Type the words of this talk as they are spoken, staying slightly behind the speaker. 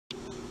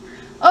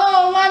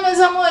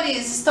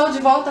amores, estou de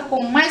volta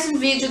com mais um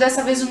vídeo,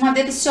 dessa vez uma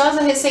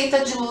deliciosa receita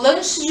de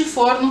lanche de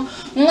forno,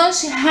 um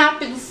lanche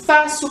rápido,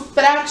 fácil,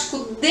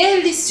 prático,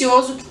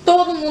 delicioso, que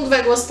todo mundo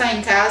vai gostar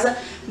em casa,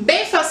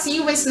 bem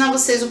facinho. Vou ensinar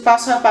vocês o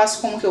passo a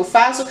passo como que eu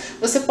faço.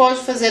 Você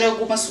pode fazer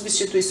algumas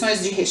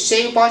substituições de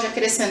recheio, pode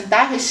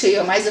acrescentar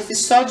recheio a mais, eu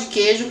fiz só de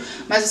queijo,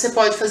 mas você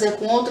pode fazer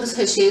com outros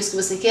recheios que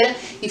você queira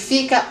e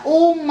fica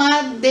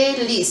uma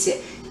delícia.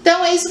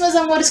 Então é isso, meus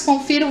amores,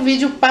 confira o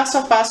vídeo passo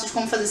a passo de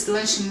como fazer esse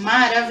lanche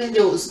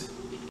maravilhoso.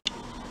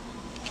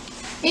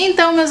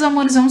 Então, meus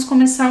amores, vamos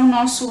começar o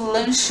nosso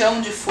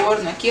lanchão de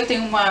forno. Aqui eu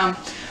tenho uma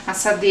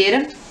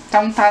assadeira, tá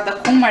untada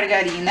com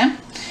margarina.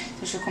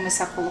 Deixa eu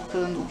começar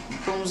colocando um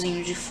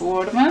pãozinho de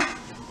forma,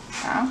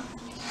 tá?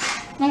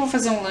 Não vou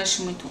fazer um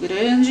lanche muito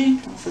grande,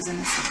 então vou fazer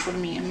nessa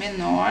forminha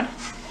menor,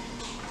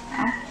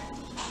 tá?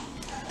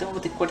 Então eu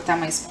vou ter que cortar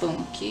mais pão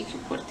aqui, que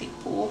eu cortei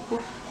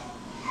pouco,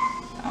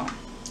 tá?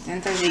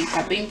 Tenta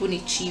ajeitar bem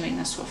bonitinho aí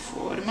na sua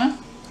forma.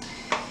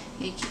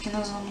 E aí, o que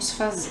nós vamos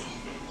fazer?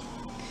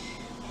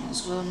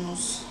 Nós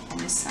vamos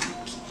começar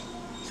aqui.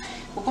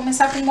 Vou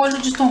começar com molho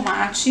de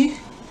tomate,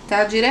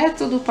 tá?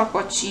 Direto do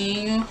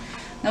pacotinho.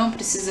 Não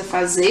precisa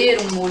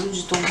fazer um molho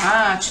de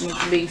tomate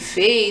muito bem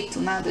feito,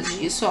 nada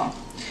disso, ó.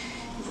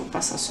 Eu vou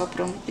passar só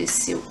para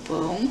umedecer o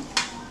pão.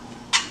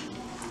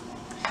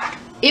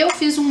 Eu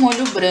fiz um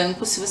molho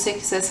branco. Se você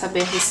quiser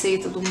saber a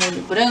receita do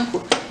molho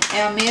branco,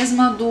 é a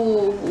mesma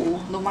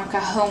do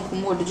macarrão com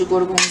molho de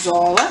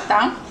gorgonzola,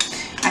 tá?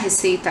 A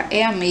receita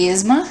é a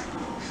mesma.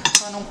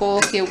 Eu não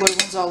coloquei o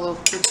gorgonzola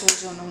porque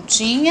hoje eu não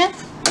tinha,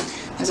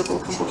 mas eu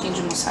coloquei um pouquinho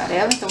de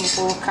mussarela, então eu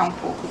vou colocar um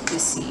pouco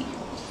desse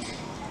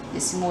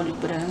molho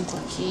branco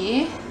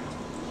aqui.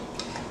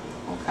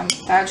 Vou colocar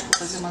metade, vou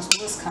fazer umas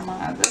 2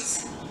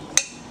 camadas.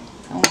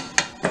 Então,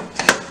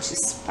 a gente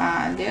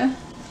espalha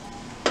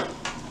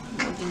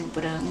molhinho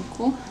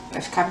branco.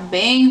 Vai ficar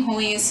bem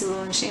ruim esse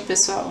lanche, hein,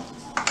 pessoal?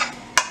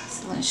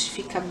 Esse lanche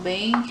fica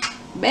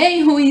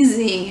bem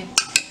ruinzinho.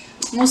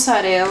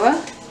 Mussarela.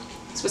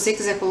 Se você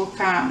quiser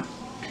colocar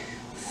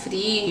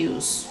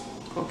frios,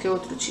 qualquer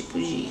outro tipo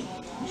de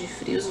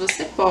frios,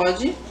 você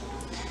pode.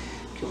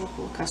 Que eu vou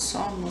colocar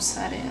só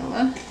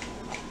mussarela.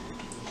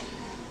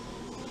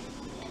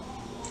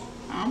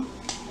 Tá?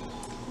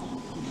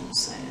 Colocando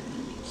mussarela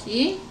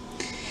aqui.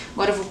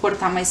 Agora eu vou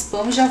cortar mais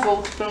pão e já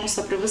volto para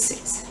mostrar para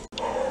vocês.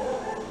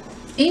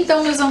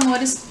 Então, meus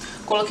amores,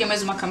 coloquei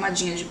mais uma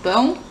camadinha de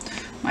pão,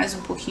 mais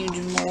um pouquinho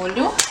de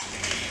molho.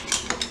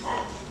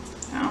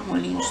 Tá?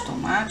 Molhinho de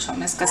tomate, ó,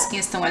 minhas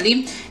casquinhas estão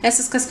ali.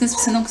 Essas casquinhas, se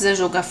você não quiser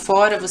jogar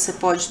fora, você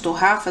pode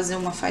torrar, fazer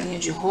uma farinha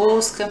de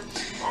rosca,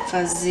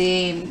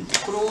 fazer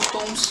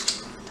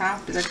croutons, tá?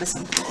 Apesar de vai ser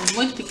um croutons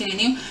muito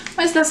pequenininho,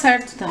 mas dá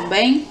certo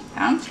também,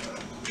 tá?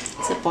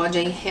 Você pode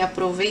aí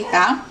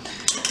reaproveitar.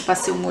 Eu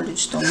passei o molho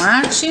de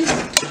tomate,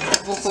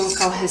 vou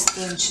colocar o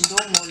restante do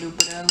molho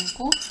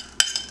branco.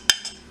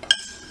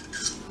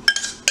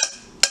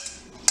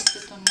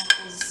 Eu tô numa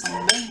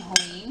posição bem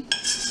ruim.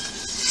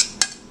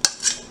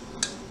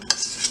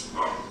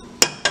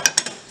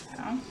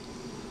 Tá?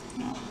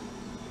 Ó.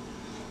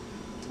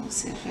 Então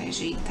você vai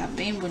ajeitar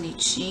bem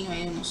bonitinho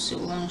aí no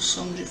seu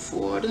lanchão de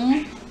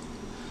forno.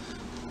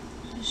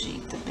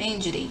 Ajeita bem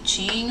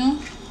direitinho.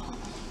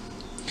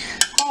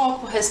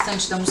 Coloco o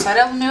restante da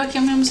mussarela. O meu aqui,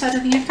 a minha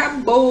mussarelinha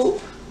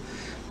acabou,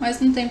 mas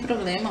não tem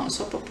problema, ó,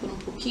 só pra pôr um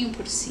pouquinho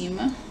por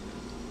cima.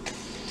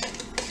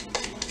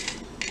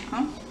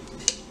 Ó.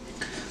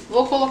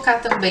 Vou colocar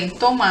também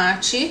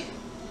tomate,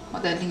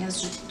 rodelinhas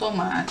de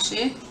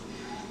tomate.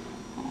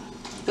 Ó.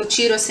 Eu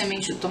tiro a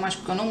semente do tomate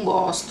porque eu não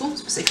gosto,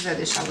 se você quiser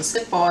deixar,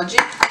 você pode.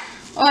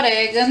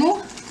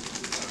 Orégano.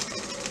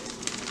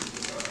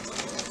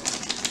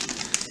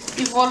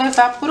 E vou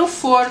levar pro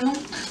forno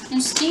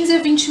uns 15 a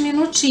 20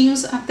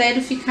 minutinhos até ele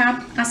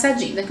ficar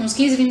assadinho. Daqui uns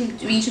 15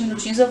 a 20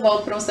 minutinhos eu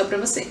volto pra mostrar pra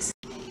vocês.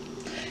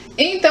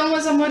 Então,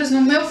 meus amores, no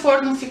meu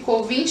forno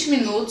ficou 20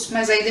 minutos,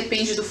 mas aí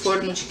depende do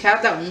forno de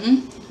cada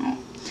um. Ó,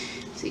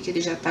 sei que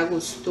ele já tá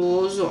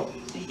gostoso, ó.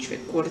 A gente vai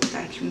cortar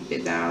aqui um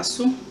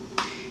pedaço.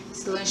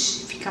 Esse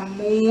lanche fica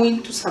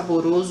muito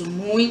saboroso,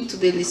 muito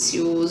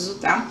delicioso,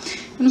 tá?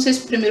 Eu não sei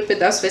se o primeiro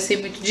pedaço vai ser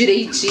muito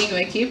direitinho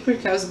aqui, por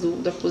causa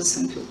da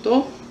posição que eu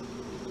tô.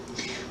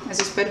 Mas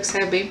eu espero que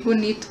saia bem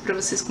bonito pra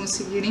vocês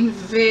conseguirem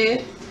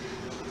ver.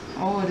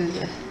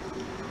 Olha.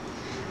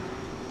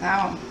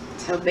 Tá, ó.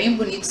 Saiu bem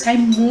bonito, sai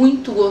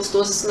muito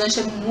gostoso. Esse lanche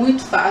é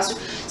muito fácil.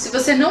 Se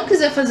você não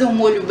quiser fazer um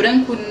molho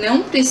branco,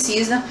 não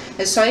precisa.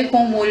 É só ir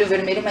com o molho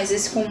vermelho, mas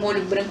esse com o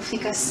molho branco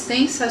fica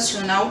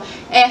sensacional.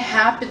 É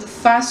rápido,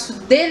 fácil,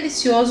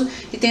 delicioso.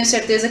 E tenho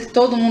certeza que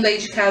todo mundo aí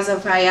de casa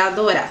vai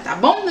adorar, tá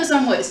bom, meus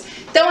amores?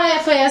 Então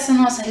foi essa a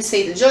nossa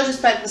receita de hoje,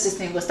 espero que vocês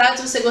tenham gostado.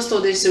 Se você gostou,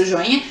 deixe seu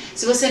joinha.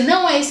 Se você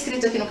não é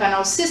inscrito aqui no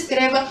canal, se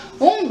inscreva.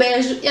 Um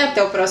beijo e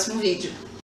até o próximo vídeo.